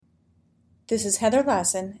This is Heather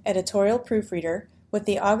Lassen, editorial proofreader, with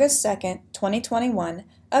the August 2nd, 2021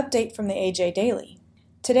 update from the AJ Daily.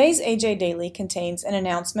 Today's AJ Daily contains an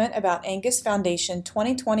announcement about Angus Foundation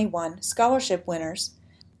 2021 scholarship winners,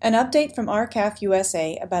 an update from R-CALF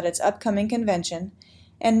USA about its upcoming convention,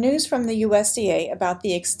 and news from the USDA about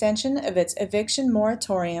the extension of its eviction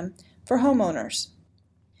moratorium for homeowners.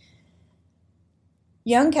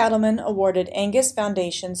 Young Cattlemen awarded Angus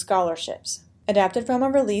Foundation scholarships. Adapted from a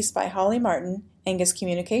release by Holly Martin, Angus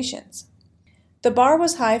Communications. The bar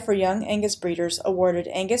was high for young Angus breeders awarded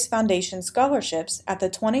Angus Foundation scholarships at the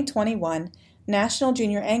 2021 National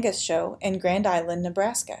Junior Angus Show in Grand Island,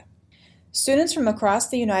 Nebraska. Students from across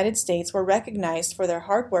the United States were recognized for their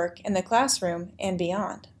hard work in the classroom and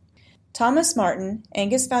beyond. Thomas Martin,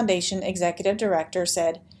 Angus Foundation Executive Director,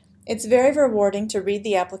 said, "It's very rewarding to read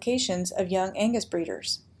the applications of young Angus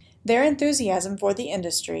breeders. Their enthusiasm for the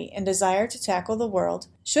industry and desire to tackle the world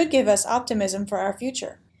should give us optimism for our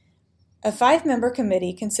future." A 5-member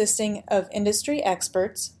committee consisting of industry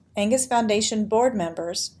experts, Angus Foundation board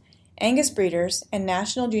members, Angus breeders, and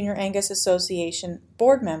National Junior Angus Association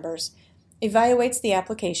board members evaluates the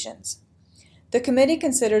applications. The committee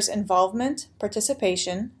considers involvement,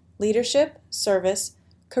 participation, leadership, service,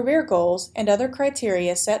 career goals, and other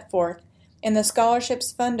criteria set forth in the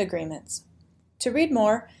scholarships fund agreements. To read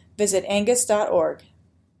more, visit angus.org.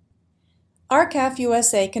 R-CALF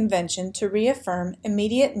USA Convention to reaffirm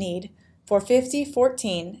immediate need for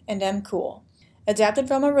 5014 and MCOOL. Adapted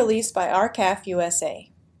from a release by R-CALF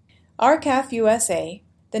USA. R-CALF USA,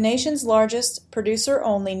 the nation's largest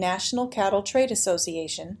producer-only national cattle trade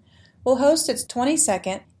association, will host its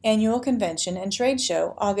 22nd annual convention and trade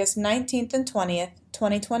show August 19th and 20th,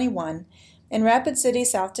 2021 in Rapid City,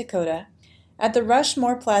 South Dakota, at the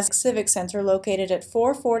Rushmore Plaza Civic Center located at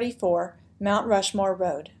 444 Mount Rushmore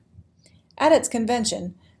Road. At its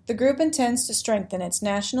convention, the group intends to strengthen its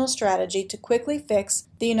national strategy to quickly fix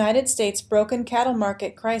the United States' broken cattle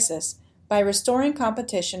market crisis by restoring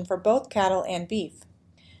competition for both cattle and beef.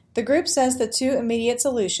 The group says the two immediate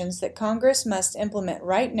solutions that Congress must implement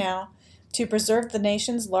right now to preserve the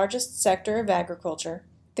nation's largest sector of agriculture,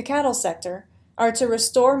 the cattle sector, are to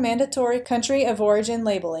restore mandatory country of origin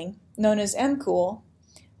labeling, known as MCOOL,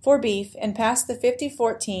 for beef and pass the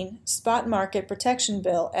 5014 Spot Market Protection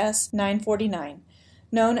Bill S-949,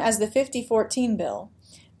 known as the 5014 bill,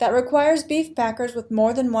 that requires beef packers with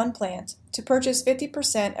more than one plant to purchase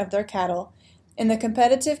 50% of their cattle in the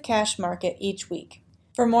competitive cash market each week.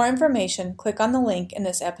 For more information, click on the link in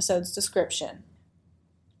this episode's description.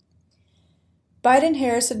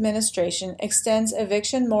 Biden-Harris administration extends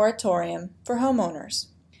eviction moratorium for homeowners.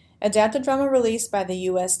 Adapted from a release by the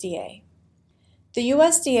USDA. The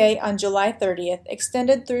USDA on July 30th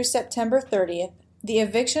extended through September 30th the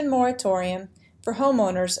eviction moratorium for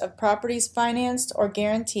homeowners of properties financed or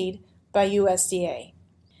guaranteed by USDA.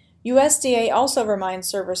 USDA also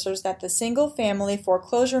reminds servicers that the single-family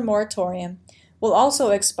foreclosure moratorium will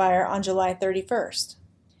also expire on July 31st.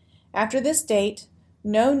 After this date,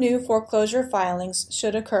 no new foreclosure filings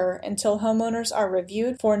should occur until homeowners are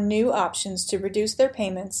reviewed for new options to reduce their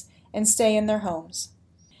payments and stay in their homes.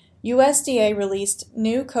 USDA released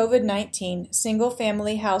new COVID-19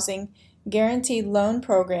 single-family housing guaranteed loan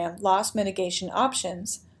program loss mitigation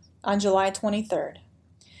options on July 23rd.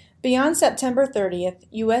 Beyond September 30th,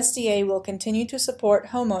 USDA will continue to support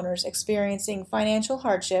homeowners experiencing financial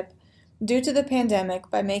hardship due to the pandemic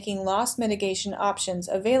by making loss mitigation options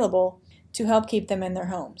available to help keep them in their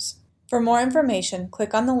homes. For more information,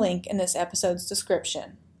 click on the link in this episode's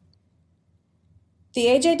description. The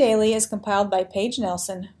AJ Daily is compiled by Paige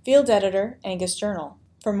Nelson, field editor, Angus Journal.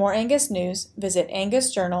 For more Angus news, visit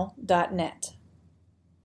angusjournal.net.